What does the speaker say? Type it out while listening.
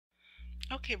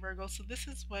Okay, Virgo, so this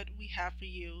is what we have for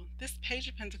you. This Page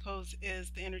of Pentacles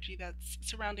is the energy that's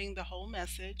surrounding the whole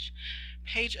message.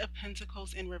 Page of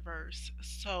Pentacles in reverse.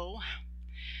 So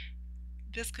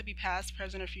this could be past,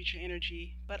 present, or future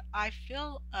energy, but I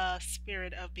feel a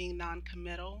spirit of being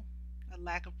non-committal, a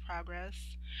lack of progress.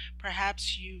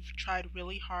 Perhaps you've tried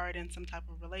really hard in some type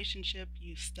of relationship,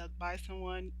 you stuck by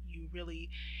someone, you really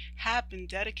have been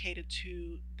dedicated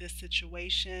to this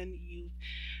situation, you've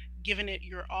given it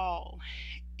your all,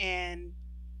 and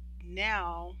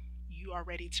now you are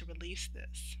ready to release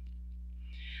this.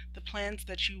 The plans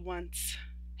that you once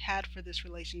had for this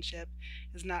relationship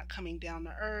is not coming down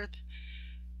to earth.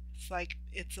 It's like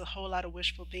it's a whole lot of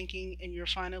wishful thinking, and you're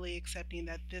finally accepting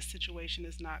that this situation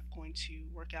is not going to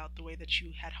work out the way that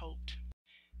you had hoped.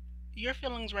 Your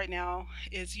feelings right now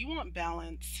is you want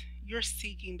balance. You're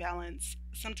seeking balance,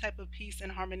 some type of peace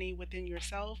and harmony within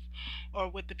yourself or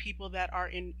with the people that are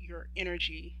in your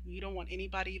energy. You don't want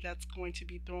anybody that's going to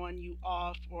be throwing you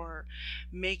off or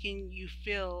making you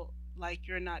feel like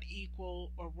you're not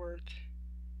equal or worth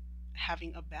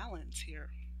having a balance here.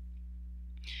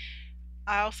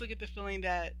 I also get the feeling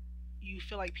that you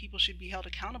feel like people should be held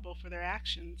accountable for their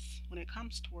actions when it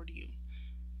comes toward you.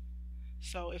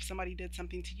 So if somebody did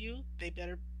something to you, they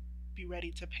better be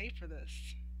ready to pay for this.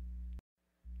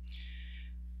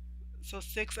 So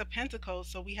Six of Pentacles,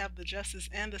 so we have the Justice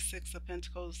and the Six of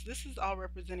Pentacles. This is all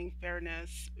representing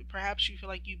fairness. Perhaps you feel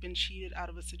like you've been cheated out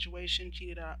of a situation,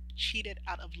 cheated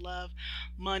out of love,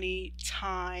 money,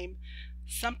 time,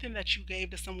 something that you gave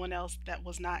to someone else that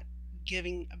was not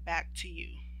giving back to you.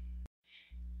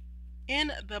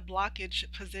 In the blockage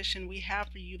position, we have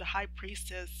for you the High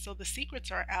Priestess. So the secrets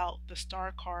are out, the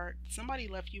Star card. Somebody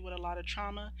left you with a lot of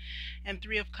trauma. And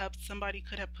Three of Cups, somebody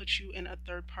could have put you in a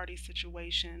third party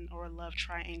situation or a love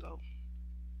triangle.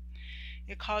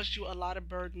 It caused you a lot of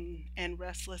burden and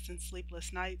restless and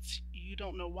sleepless nights. You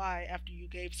don't know why, after you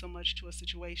gave so much to a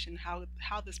situation,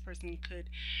 how this person could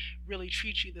really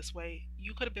treat you this way.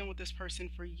 You could have been with this person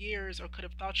for years or could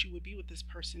have thought you would be with this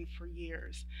person for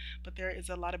years. But there is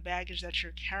a lot of baggage that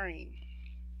you're carrying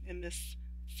in this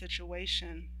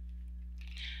situation.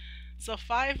 So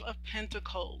Five of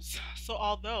Pentacles. So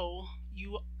although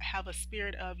you have a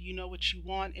spirit of you know what you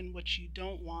want and what you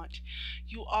don't want,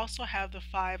 you also have the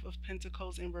Five of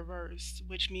Pentacles in reverse,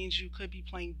 which means you could be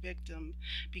playing victim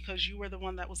because you were the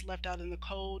one that was left out in the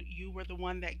cold. You were the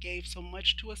one that gave so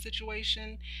much to a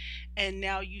situation, and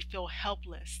now you feel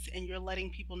helpless, and you're letting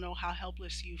people know how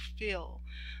helpless you feel.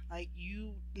 Like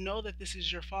you know that this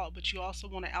is your fault, but you also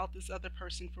want to out this other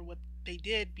person for what they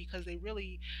did because they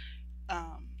really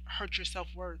hurt your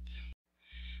self-worth.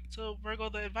 So Virgo,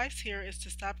 the advice here is to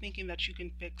stop thinking that you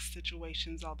can fix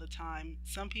situations all the time.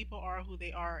 Some people are who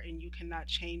they are and you cannot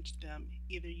change them.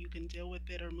 Either you can deal with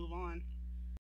it or move on.